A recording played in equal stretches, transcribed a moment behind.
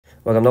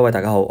喂，咁多位大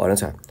家好，我係梁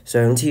Sir。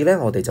上次咧，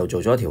我哋就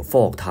做咗一條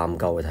科學探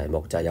究嘅題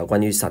目，就係有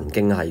關於神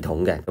經系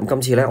統嘅。咁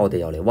今次咧，我哋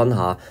又嚟溫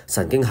下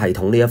神經系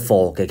統呢一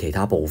課嘅其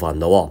他部分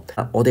咯。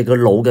我哋個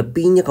腦嘅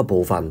邊一個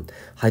部分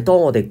係當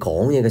我哋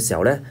講嘢嘅時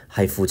候咧，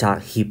係負責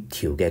協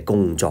調嘅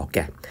工作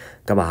嘅。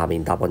今日下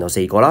面答案有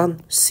4個啦：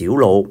小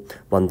腦、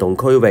運動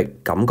區域、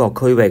感覺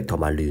區域同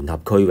埋聯合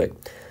區域。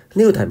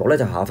呢個題目咧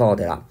就考翻我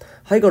哋啦，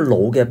喺個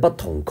腦嘅不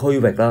同區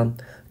域啦。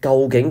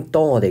究竟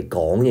當我哋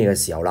講嘢嘅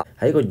時候啦，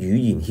喺個語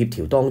言協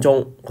調當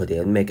中，佢哋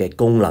有咩嘅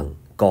功能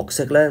角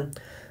色呢？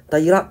第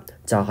二啦，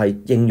就係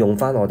應用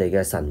翻我哋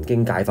嘅神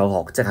經解剖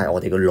學，即係我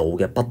哋個腦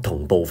嘅不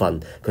同部分，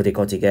佢哋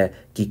各自嘅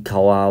結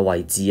構啊、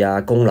位置啊、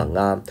功能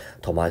啊，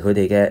同埋佢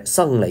哋嘅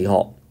生理學，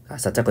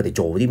實質佢哋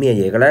做啲咩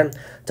嘢嘅呢？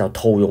就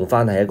套用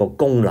翻喺一個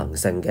功能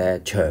性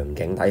嘅場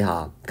景底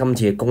下。今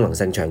次嘅功能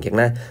性場景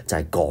呢，就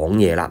係講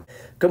嘢啦。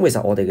咁其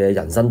實我哋嘅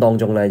人生當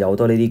中咧，有好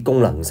多呢啲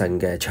功能性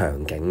嘅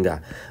場景㗎。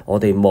我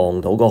哋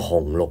望到個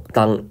紅綠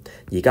燈，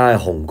而家係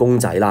紅公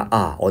仔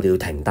啦，我哋要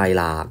停低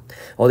啦。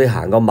我哋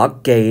行個麥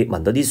記，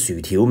聞到啲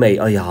薯條味，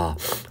哎呀，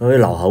我要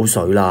流口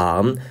水啦。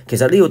咁其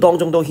實呢個當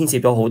中都牽涉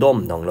咗好多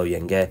唔同類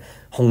型嘅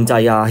控制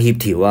啊、協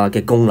調啊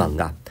嘅功能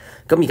㗎。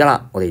咁而家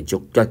啦，我哋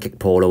逐一擊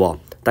破咯。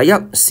第一，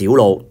小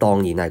腦當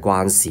然係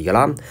關事㗎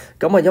啦。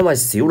咁因為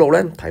小腦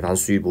咧，睇翻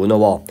書本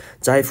咯，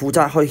就係負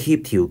責去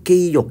協調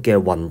肌肉嘅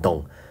運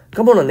動。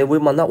咁可能你會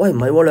問啦，喂，唔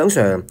係喎，梁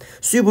Sir，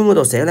書本嗰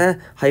度寫咧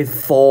係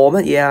for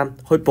乜嘢啊？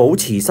去保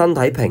持身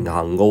體平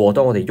衡嘅喎。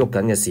當我哋喐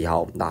緊嘅時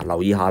候，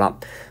留意下啦，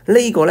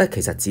呢個咧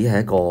其實只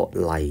係一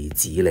個例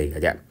子嚟嘅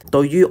啫。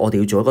對於我哋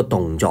要做一個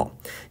動作，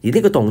而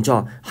呢個動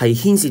作係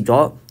牽涉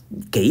咗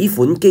幾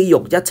款肌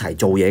肉一齊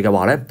做嘢嘅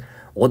話咧，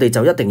我哋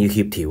就一定要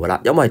協調㗎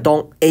啦。因為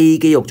當 A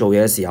肌肉做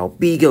嘢嘅時候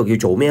，B 肌肉要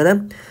做咩咧？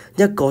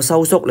一個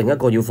收縮，另一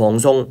個要放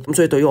鬆。咁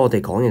所以對於我哋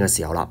講嘢嘅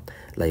時候啦，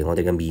例如我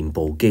哋嘅面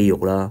部肌肉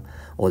啦，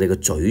我哋個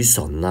嘴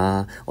唇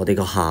啊，我哋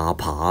個下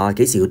巴啊，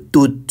幾時要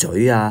嘟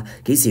嘴啊？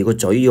幾時個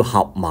嘴要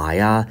合埋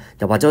啊？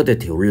又或者我哋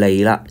條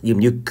脷啦，要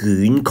唔要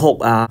捲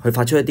曲啊？去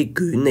發出一啲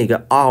捲脷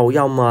嘅 R 音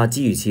啊，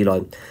諸如此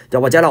類。又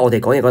或者啦，我哋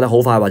講嘢講得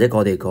好快，或者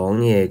我哋講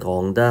嘢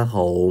講得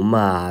好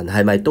慢，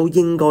係咪都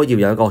應該要有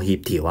一個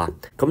協調啊？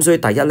咁所以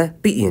第一咧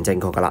必然正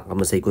確㗎啦。咁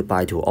就 say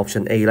goodbye to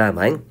option A 啦，係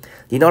咪？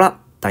然後啦。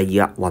第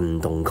二啦，運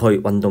動區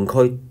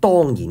當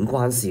然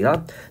關事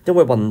啦，因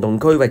為運動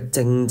區域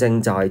正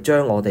正就係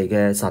將我哋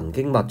嘅神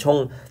經脈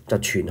衝就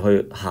傳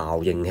去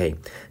效應器。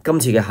今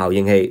次嘅效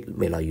應器，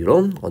咪例如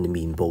咯，我哋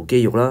面部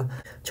肌肉啦，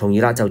從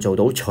而啦就做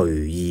到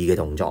隨意嘅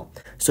動作。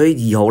所以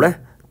2號咧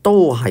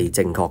都係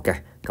正確嘅。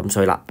咁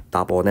所以啦，答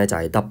案咧就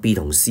係得 B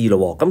同 C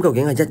咯。咁究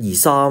竟係1、2、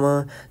3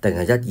啊，定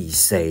係1、2、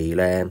4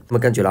咧？咁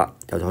跟住啦，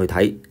又去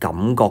睇感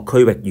覺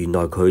區域，原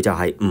來佢就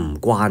係唔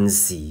關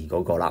事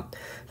嗰個啦。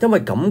因為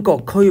感覺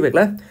區域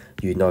咧，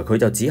原來佢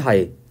就只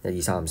係1、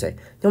2、3、4。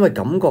因為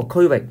感覺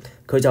區域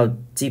佢就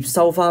接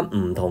收翻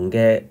唔同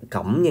嘅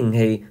感應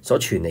器所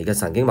傳嚟嘅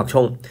神經脈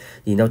衝，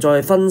然後再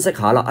分析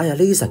下啦。呢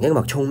啲神經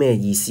脈衝咩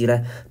意思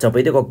咧？就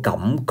俾到個感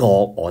覺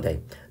我哋，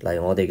例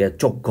如我哋嘅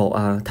觸覺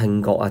啊、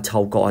聽覺啊、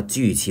嗅覺啊，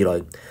諸如此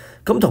類。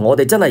咁同我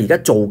哋真係而家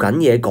做緊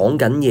嘢、講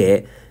緊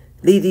嘢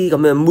呢啲咁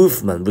嘅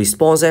movement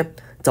response 咧，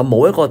就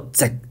冇一個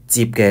直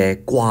接嘅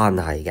關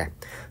係嘅。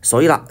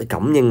所以啦，感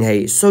應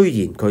器雖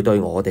然佢對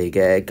我哋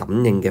嘅感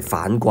應嘅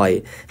反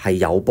饋係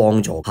有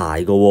幫助，鞋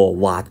嘅喎、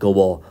滑嘅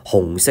喎、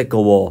紅色嘅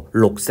喎、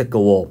綠色嘅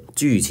喎，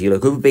諸如此類，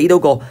佢會俾到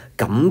個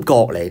感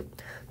覺你，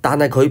但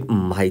係佢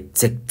唔係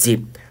直接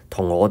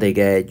同我哋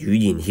嘅語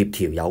言協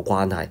調有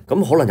關係。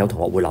咁可能有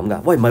同學會諗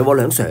㗎，喂，唔係喎，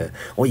梁 Sir，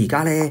我而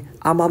家咧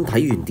啱啱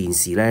睇完電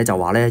視咧，就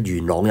話咧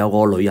元朗有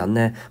個女人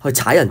咧去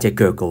踩人隻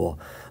腳嘅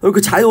喎，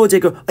佢踩到我隻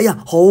腳，哎呀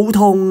好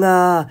痛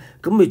啊！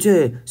咁咪即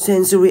係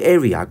sensory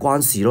area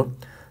關事咯。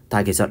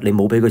但係其實你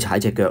冇俾佢踩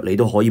隻腳，你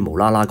都可以無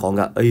啦啦講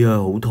㗎，哎呀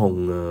好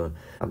痛啊！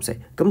啱唔啱？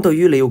咁對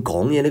於你要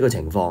講嘢呢個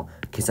情況，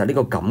其實呢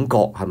個感覺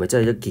係咪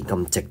真係一件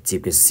咁直接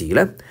嘅事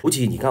咧？好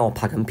似而家我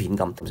拍緊片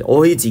咁，我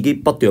可以自己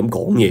不斷咁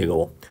講嘢嘅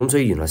喎。咁所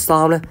以原來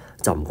3咧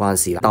就唔關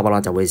事啦。答案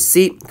啦就會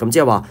C。咁即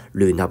係話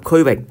聯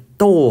合區域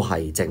都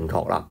係正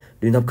確啦。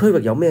聯合區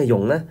域有咩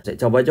用咧？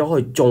就為咗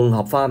去綜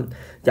合翻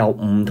由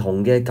唔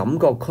同嘅感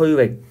覺區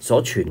域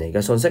所傳嚟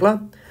嘅信息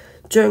啦。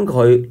將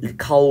佢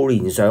扣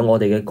連上我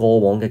哋嘅過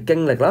往嘅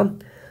經歷啦，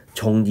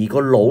從而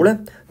個腦咧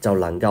就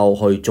能夠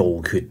去做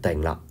決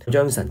定啦。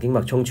將神經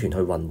脈衝傳去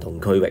運動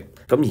區域。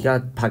咁而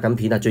家拍緊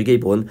片啊，最基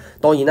本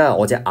當然啦，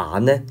我隻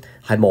眼咧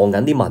係望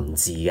緊啲文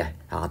字嘅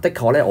的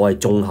確咧，我係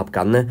綜合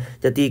緊咧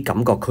一啲感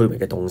覺區域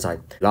嘅東西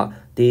啦，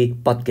啲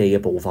筆記嘅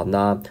部分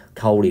啊，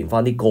扣連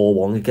翻啲過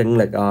往嘅經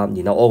歷啊，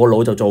然後我個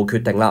腦就做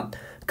決定啦。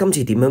今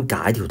次點樣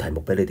解條題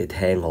目俾你哋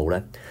聽好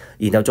咧？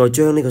然後再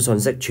將呢個信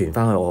息傳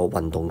翻去我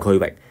運動區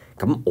域。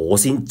咁我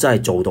先真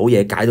係做到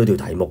嘢，解到條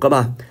題目㗎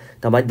嘛，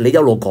係咪？你一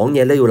路講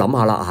嘢咧，要諗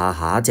下啦，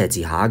下一隻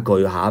字、下一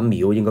句、下一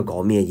秒應該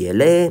講咩嘢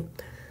咧？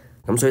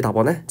咁所以答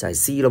案咧就係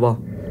C 咯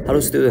喎。Hello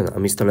student,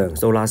 I'm Mr. Leung.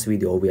 So last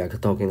video we are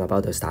talking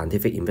about the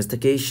scientific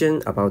investigation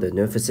about the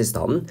nervous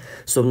system.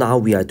 So now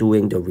we are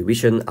doing the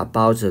revision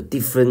about the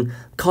different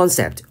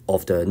concept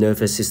of the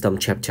nervous system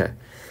chapter.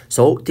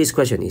 So this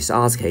question is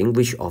asking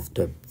which of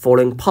the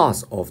following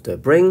parts of the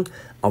brain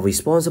are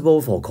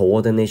responsible for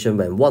coordination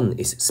when one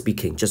is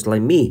speaking. Just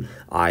like me,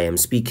 I am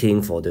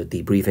speaking for the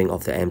debriefing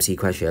of the MC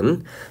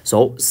question.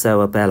 So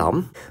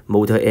cerebellum,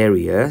 motor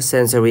area,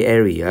 sensory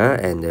area,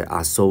 and the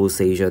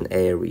association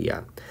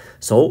area.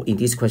 So in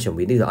this question,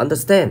 we need to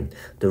understand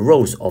the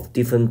roles of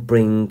different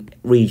brain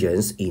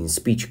regions in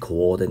speech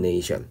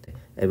coordination.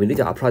 And we need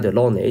to apply the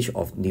knowledge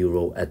of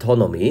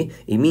neuroanatomy.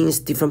 It means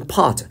different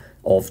parts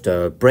of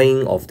the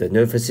brain, of the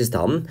nervous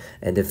system,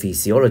 and the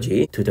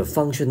physiology to the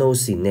functional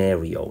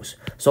scenarios.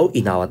 So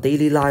in our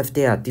daily life,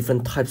 there are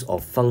different types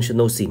of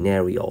functional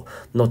scenario,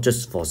 not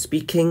just for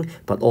speaking,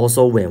 but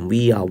also when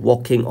we are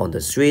walking on the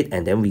street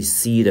and then we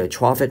see the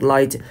traffic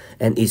light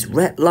and it's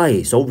red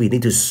light, so we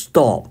need to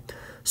stop.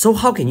 So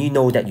how can you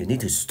know that you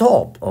need to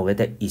stop? Okay,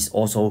 that is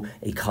also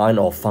a kind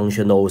of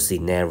functional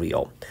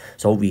scenario.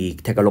 So we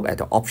take a look at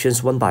the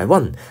options one by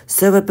one.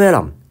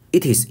 Cerebellum,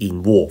 it is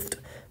involved.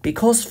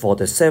 Because for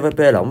the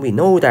cerebellum, we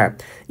know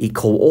that it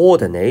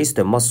coordinates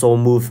the muscle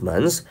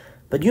movements.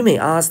 But you may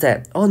ask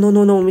that, oh no,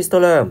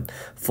 Mr. Lam.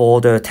 For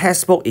the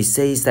textbook, it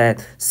says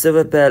that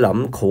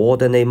cerebellum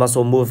coordinate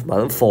muscle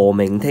movement for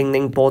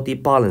maintaining body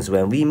balance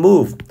when we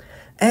move.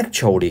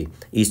 Actually,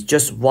 it's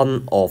just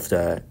one of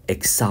the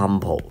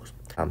examples.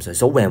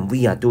 So when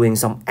we are doing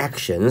some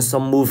action,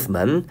 some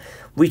movement,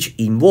 which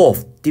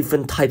involve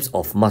different types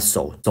of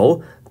muscles.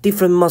 So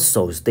different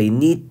muscles, they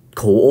need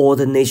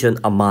coordination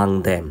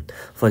among them.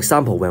 For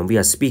example, when we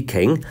are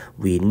speaking,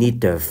 we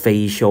need the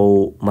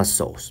facial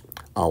muscles,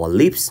 our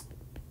lips,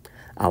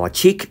 our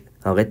cheek,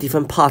 okay,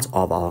 different parts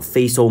of our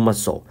facial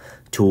muscle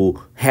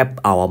to help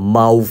our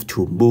mouth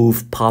to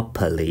move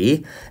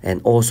properly,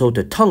 and also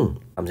the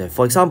tongue.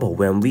 For example,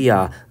 when we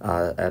are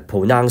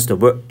pronounce the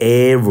word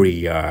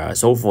area,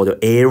 so for the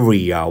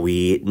area,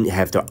 we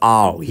have the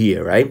R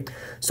here, right?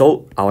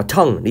 So our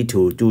tongue need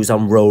to do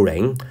some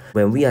rolling.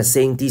 When we are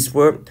saying this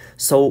word,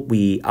 so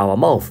our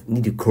mouth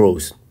need to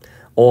close.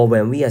 Or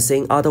when we are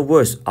saying other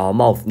words, our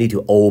mouth need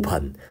to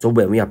open. So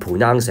when we are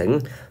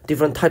pronouncing,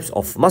 different types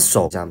of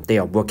muscles, they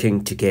are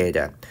working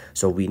together.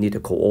 So we need a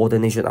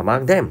coordination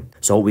among them.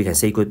 So we can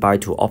say goodbye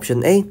to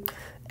option A.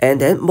 And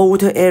then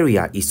motor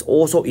area is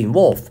also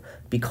involved,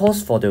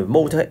 because for the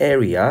motor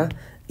area,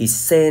 it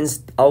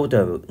sends out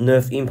the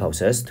nerve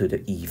impulses to the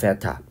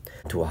effector,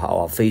 to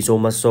our facial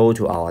muscle,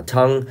 to our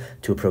tongue,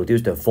 to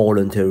produce the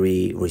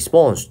voluntary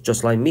response.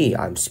 Just like me,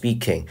 I'm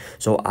speaking,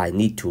 so I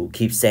need to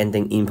keep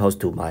sending impulse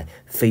to my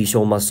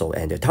facial muscle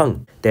and the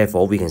tongue.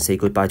 Therefore, we can say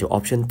goodbye to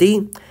option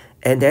D.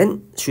 And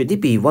then, should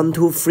it be 1,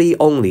 2, 3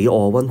 only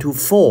or 1, 2,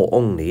 4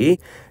 only?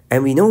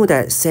 And we know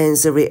that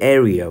sensory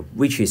area,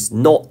 which is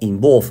not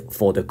involved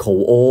for the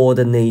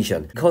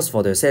coordination, because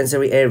for the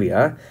sensory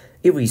area,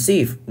 it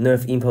receives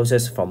nerve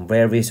impulses from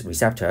various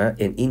receptors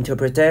and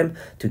interpret them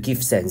to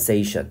give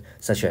sensation,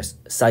 such as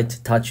sight,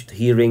 touch,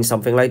 hearing,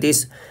 something like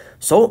this.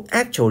 So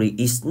actually,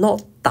 it's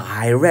not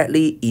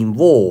directly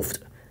involved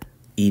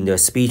in the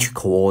speech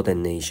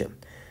coordination.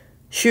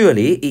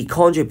 Surely, it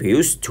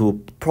contributes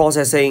to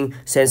processing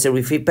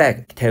sensory feedback.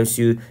 It tells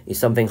you, is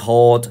something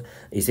hot,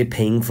 is it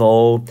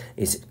painful,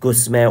 is it good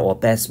smell or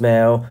bad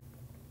smell,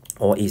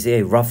 or is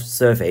it a rough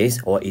surface,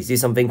 or is it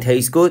something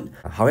tastes good?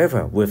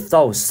 However,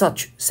 without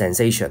such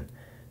sensation,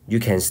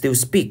 you can still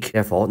speak.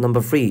 Therefore, number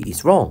 3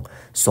 is wrong.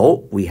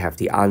 So we have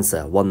the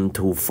answer 1,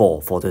 2,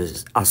 4 for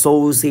the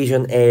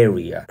association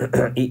area.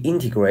 It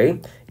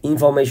integrates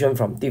information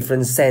from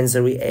different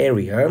sensory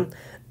areas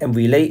and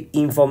relate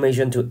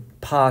information to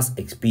past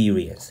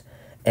experience.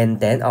 And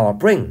then our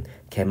brain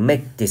can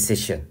make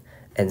decisions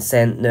and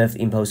send nerve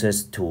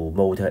impulses to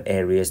motor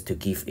areas to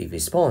give a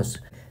response.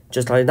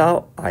 Just like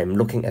now, I'm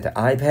looking at the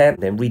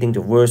iPad, then reading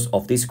the words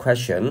of this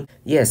question.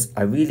 Yes,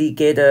 I really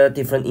gather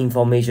different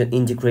information,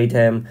 integrate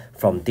them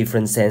from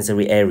different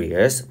sensory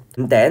areas,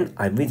 and then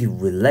I really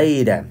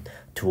relay them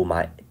to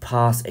my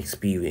past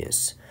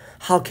experience.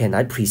 How can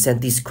I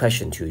present this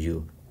question to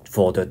you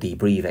for the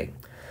debriefing?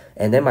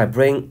 And then my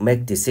brain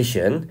make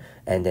decision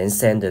and then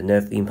send the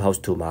nerve impulse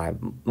to my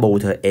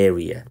motor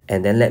area,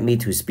 and then let me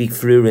to speak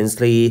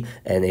fluently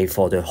and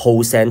for the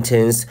whole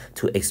sentence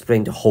to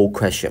explain the whole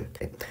question.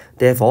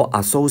 Therefore,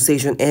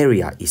 association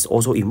area is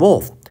also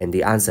involved, and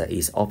the answer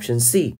is option C.